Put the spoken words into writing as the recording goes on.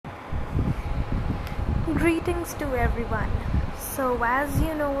Greetings to everyone. So, as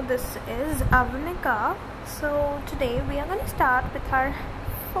you know, this is Avnika. So, today we are going to start with our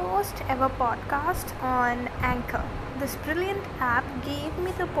first ever podcast on Anchor. This brilliant app gave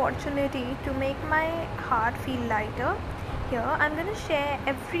me the opportunity to make my heart feel lighter. Here, I'm going to share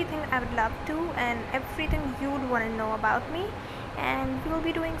everything I would love to and everything you'd want to know about me. And we'll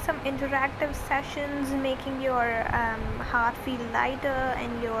be doing some interactive sessions, making your heart feel lighter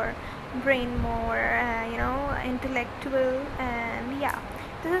and your brain more intellectual. And yeah,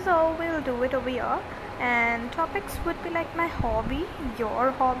 this is all we'll do it over here. And topics would be like my hobby,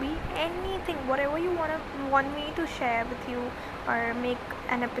 your hobby, anything, whatever you want me to share with you or make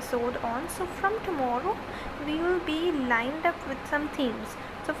an episode on. So from tomorrow we will be lined up with some themes.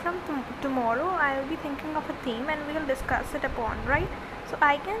 So from tomorrow I'll be thinking of a theme and we'll discuss it upon, right? So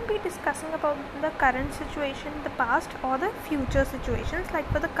I can be discussing about the current situation, the past or the future situations. Like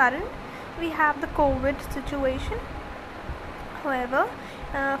for the current, we have the COVID situation. However,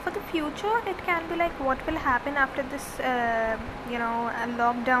 for the future, it can be like what will happen after this,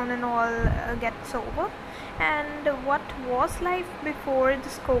 lockdown and all gets over, and what was life before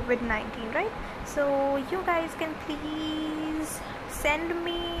this COVID-19, right? So you guys can please send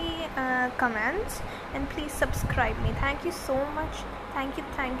me comments and please subscribe me. Thank you so much. Thank you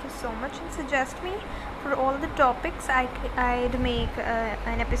so much, and suggest me for all the topics I'd make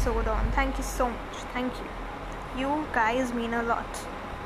an episode on. Thank you so much. Thank you. You guys mean a lot.